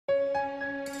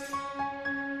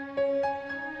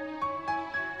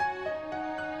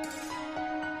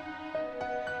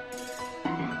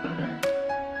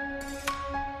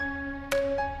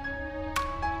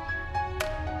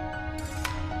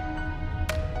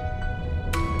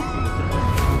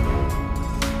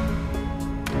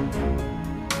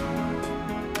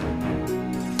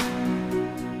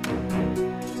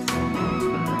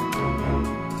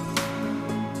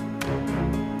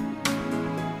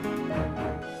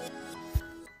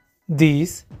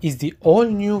This is the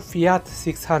all-new Fiat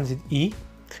 600e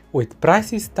with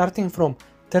prices starting from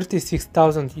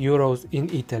 36,000 euros in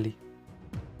Italy.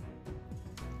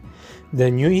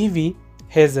 The new EV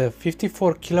has a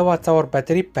 54 kWh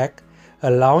battery pack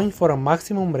allowing for a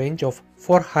maximum range of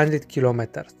 400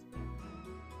 km.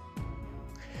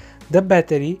 The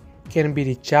battery can be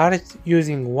recharged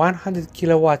using 100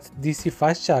 kW DC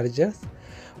fast chargers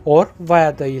or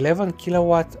via the 11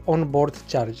 kW onboard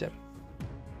charger.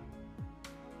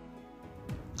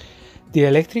 The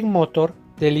electric motor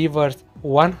delivers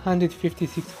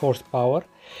 156 horsepower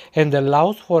and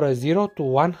allows for a 0 to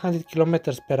 100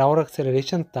 km per hour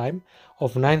acceleration time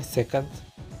of 9 seconds.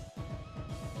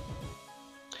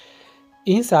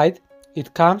 Inside,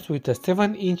 it comes with a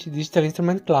 7-inch digital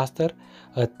instrument cluster,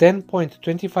 a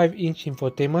 10.25-inch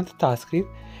infotainment touchscreen,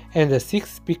 and a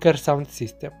 6-speaker sound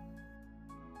system.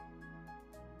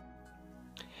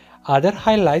 Other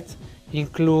highlights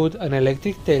include an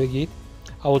electric tailgate,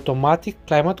 automatic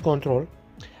climate control,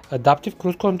 adaptive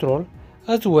cruise control,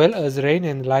 as well as rain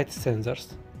and light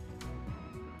sensors.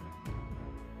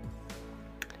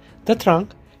 The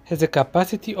trunk has a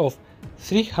capacity of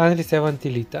 370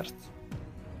 liters.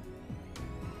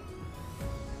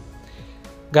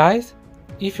 Guys,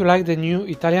 if you like the new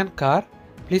Italian car,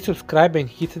 please subscribe and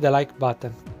hit the like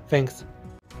button. Thanks.